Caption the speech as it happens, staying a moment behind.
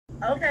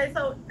Okay,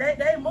 so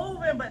they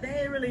moving, but they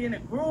ain't really in the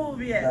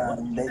groove yet. Nah,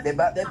 they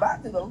about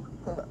to though.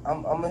 Cause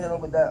I'm gonna hit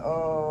them with that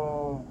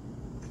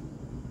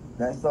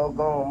So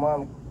Gone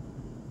Monica.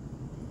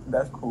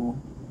 That's cool.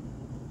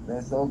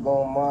 That So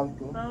Gone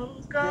Monica.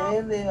 So gone.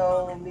 Really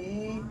on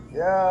me,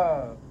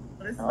 yeah.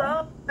 It's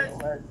so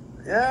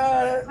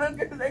Yeah, look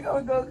at they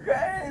gonna go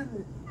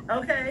crazy.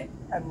 okay.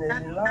 And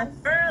then you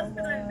lost. The girls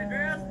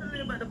feeling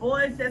it, but the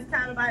boys just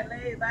kind of like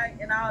laid back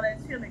and all that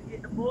chilling.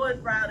 Get the boys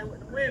rowdy with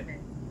the women.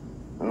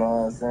 You know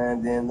what I'm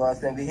saying? Then, you know what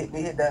I'm saying?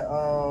 We hit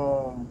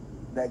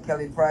that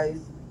Kelly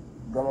Price,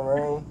 Gonna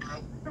Rain.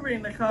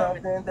 Reading the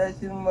comments. Something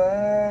that you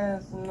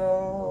must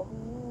know.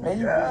 Man,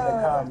 you reading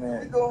the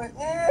comments. We going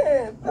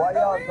in. Why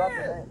y'all dropping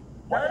that?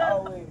 Why y'all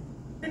always...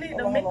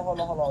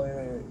 Hold on,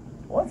 wait.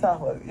 One time,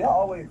 y'all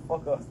always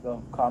fuck up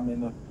stuff,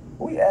 commenting.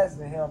 We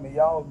asking him and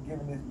y'all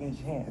giving this bitch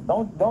hints.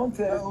 Don't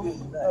tell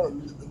this bitch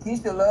nothing.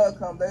 Keisha Love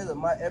come later.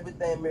 My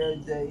everything Mary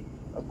J,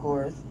 of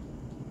course.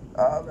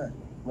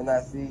 When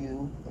I see you,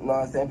 you know what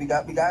I'm saying? We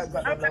got the love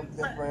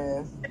good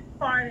friends.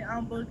 Party,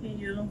 I'm booking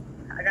you.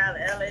 I got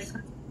LA,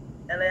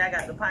 I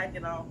got the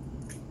Piking on.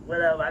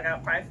 Whatever, I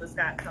got Priceless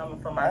Scott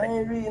coming for my. I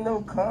ain't reading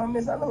no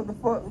comments. I know what the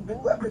fuck to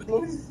do. I've been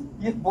doing this.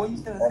 Yeah, boy, you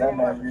should have seen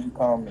my reading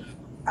comments.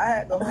 I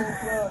had the whole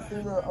club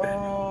through the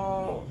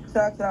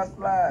cha-cha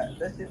slide.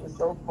 That shit was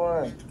so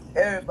fun.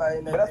 Everybody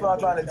in that. But that's what I'm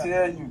trying to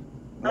tell you.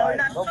 Like,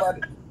 no,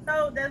 nobody.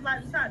 No, that's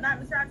like the shot, not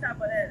the cha-cha,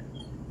 but that.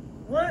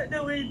 What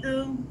do we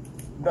do?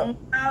 No.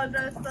 All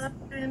dressed up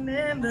in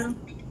the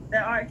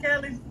that R.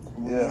 Kelly.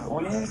 Yeah,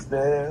 we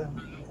still.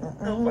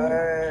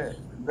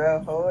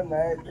 The whole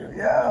night.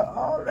 Yeah,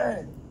 all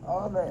that.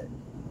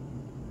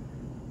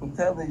 I'm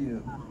telling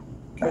you.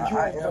 But you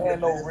ain't playing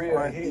no real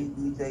hit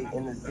DJ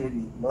in the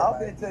city. I'm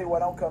gonna tell you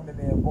what, I'm coming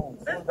in. Boom.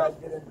 As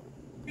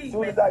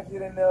soon as I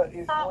get in there,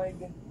 it's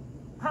swinging.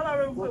 Hold on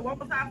real quick, one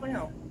more time for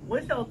him.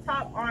 What's your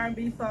top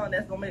R&B song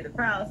that's gonna make the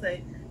crowd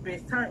say,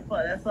 "Bitch, turn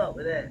for that's up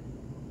with that"?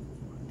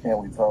 Can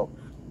we talk?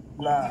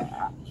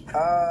 Nah.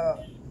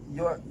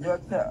 Your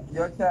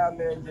child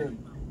Mary J.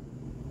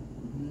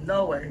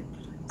 No way.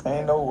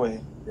 Ain't no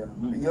way.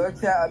 Your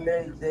child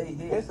Mary J.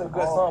 hit. It's a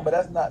good song, but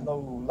that's not no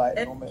like.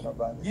 Don't make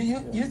nobody.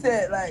 You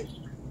said like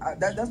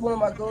that's one of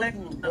my go-tos.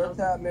 Your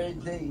child Mary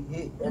J.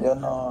 hit. Yeah,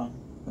 no,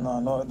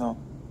 it don't.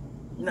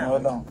 No,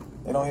 it don't.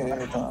 It don't hit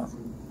every time.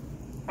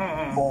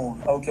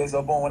 Boom. Okay,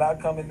 so boom. When I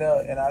come in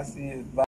there and I see it.